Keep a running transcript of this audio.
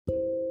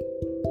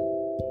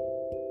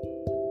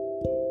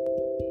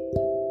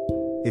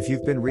If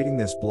you've been reading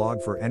this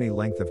blog for any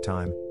length of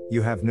time,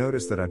 you have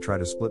noticed that I try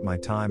to split my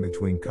time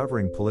between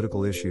covering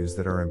political issues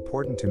that are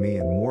important to me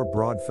and more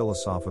broad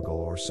philosophical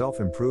or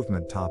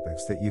self-improvement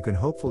topics that you can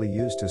hopefully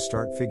use to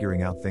start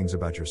figuring out things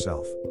about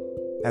yourself.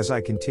 As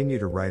I continue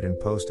to write and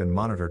post and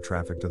monitor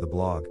traffic to the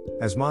blog,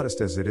 as modest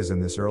as it is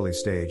in this early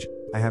stage,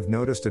 I have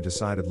noticed a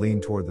decided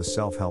lean toward the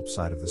self-help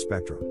side of the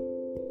spectrum.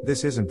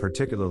 This isn't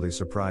particularly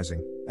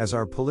surprising, as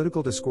our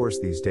political discourse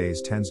these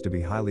days tends to be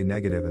highly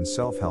negative and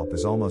self-help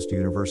is almost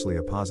universally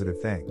a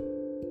positive thing.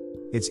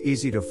 It's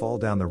easy to fall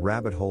down the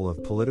rabbit hole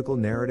of political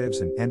narratives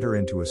and enter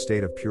into a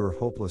state of pure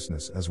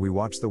hopelessness as we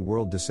watch the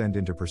world descend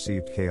into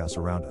perceived chaos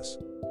around us.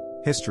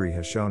 History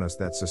has shown us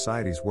that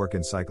societies work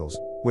in cycles,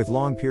 with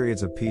long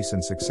periods of peace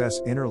and success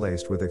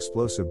interlaced with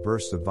explosive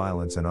bursts of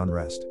violence and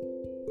unrest.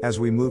 As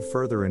we move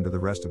further into the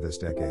rest of this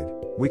decade,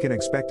 we can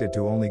expect it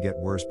to only get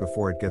worse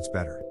before it gets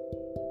better.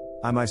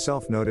 I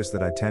myself notice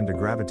that I tend to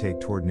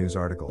gravitate toward news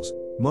articles,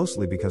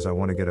 mostly because I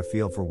want to get a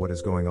feel for what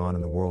is going on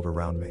in the world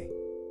around me.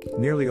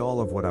 Nearly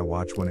all of what I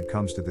watch when it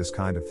comes to this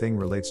kind of thing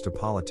relates to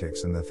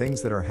politics and the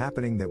things that are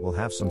happening that will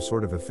have some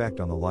sort of effect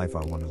on the life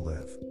I want to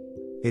live.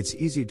 It's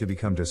easy to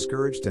become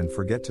discouraged and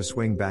forget to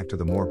swing back to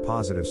the more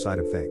positive side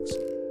of things.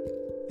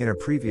 In a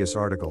previous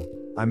article,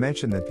 I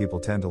mentioned that people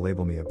tend to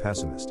label me a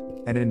pessimist,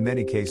 and in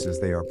many cases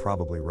they are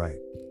probably right.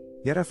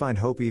 Yet I find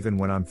hope even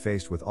when I'm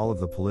faced with all of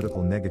the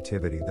political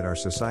negativity that our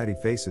society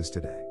faces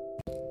today.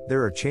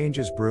 There are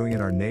changes brewing in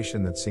our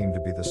nation that seem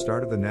to be the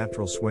start of the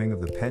natural swing of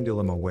the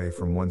pendulum away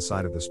from one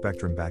side of the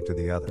spectrum back to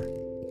the other.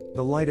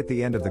 The light at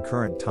the end of the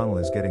current tunnel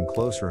is getting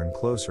closer and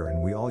closer,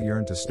 and we all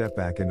yearn to step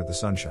back into the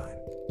sunshine.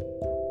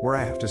 Where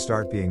I have to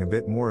start being a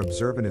bit more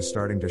observant is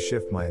starting to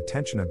shift my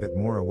attention a bit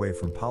more away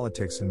from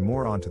politics and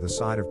more onto the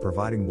side of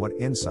providing what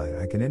insight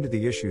I can into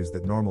the issues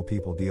that normal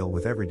people deal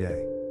with every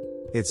day.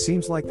 It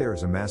seems like there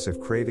is a massive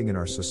craving in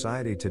our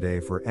society today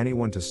for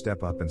anyone to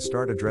step up and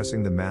start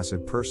addressing the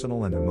massive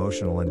personal and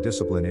emotional and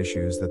discipline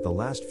issues that the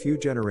last few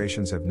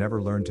generations have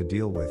never learned to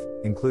deal with,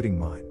 including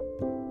mine.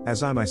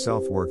 As I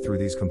myself work through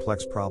these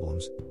complex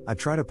problems, I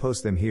try to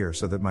post them here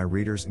so that my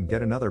readers can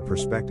get another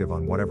perspective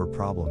on whatever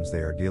problems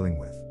they are dealing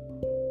with.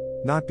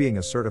 Not being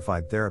a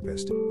certified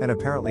therapist, and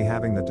apparently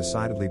having the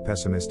decidedly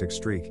pessimistic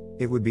streak,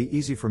 it would be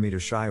easy for me to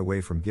shy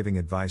away from giving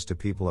advice to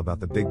people about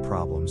the big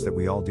problems that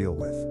we all deal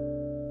with.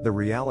 The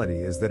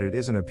reality is that it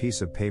isn't a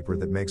piece of paper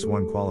that makes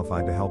one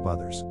qualified to help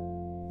others.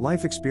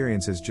 Life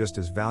experience is just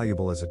as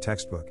valuable as a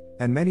textbook,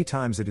 and many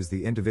times it is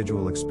the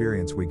individual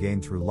experience we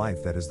gain through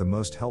life that is the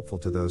most helpful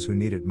to those who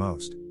need it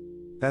most.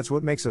 That's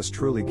what makes us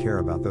truly care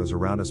about those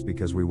around us,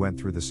 because we went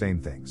through the same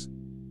things.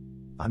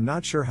 I'm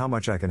not sure how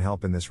much I can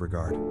help in this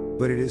regard,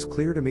 but it is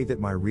clear to me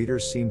that my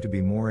readers seem to be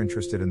more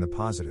interested in the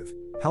positive,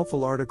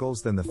 helpful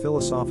articles than the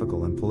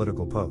philosophical and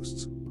political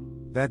posts.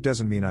 That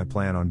doesn't mean I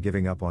plan on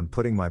giving up on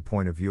putting my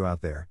point of view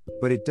out there,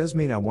 but it does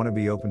mean I want to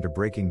be open to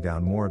breaking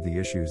down more of the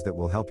issues that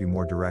will help you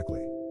more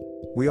directly.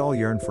 We all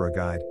yearn for a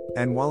guide,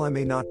 and while I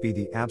may not be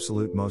the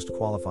absolute most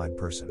qualified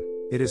person,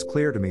 it is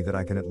clear to me that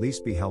I can at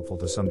least be helpful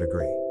to some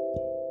degree.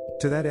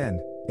 To that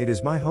end, it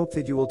is my hope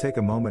that you will take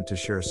a moment to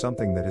share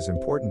something that is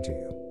important to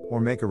you, or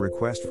make a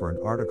request for an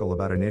article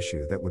about an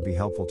issue that would be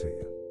helpful to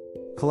you.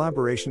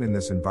 Collaboration in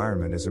this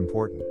environment is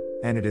important,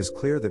 and it is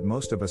clear that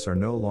most of us are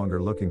no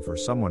longer looking for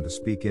someone to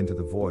speak into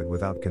the void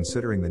without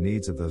considering the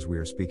needs of those we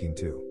are speaking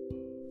to.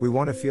 We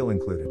want to feel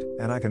included,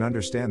 and I can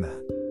understand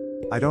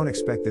that. I don't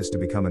expect this to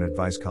become an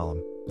advice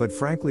column, but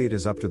frankly it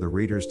is up to the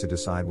readers to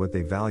decide what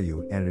they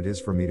value, and it is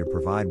for me to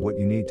provide what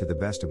you need to the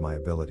best of my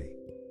ability.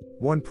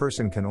 One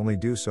person can only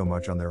do so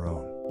much on their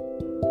own.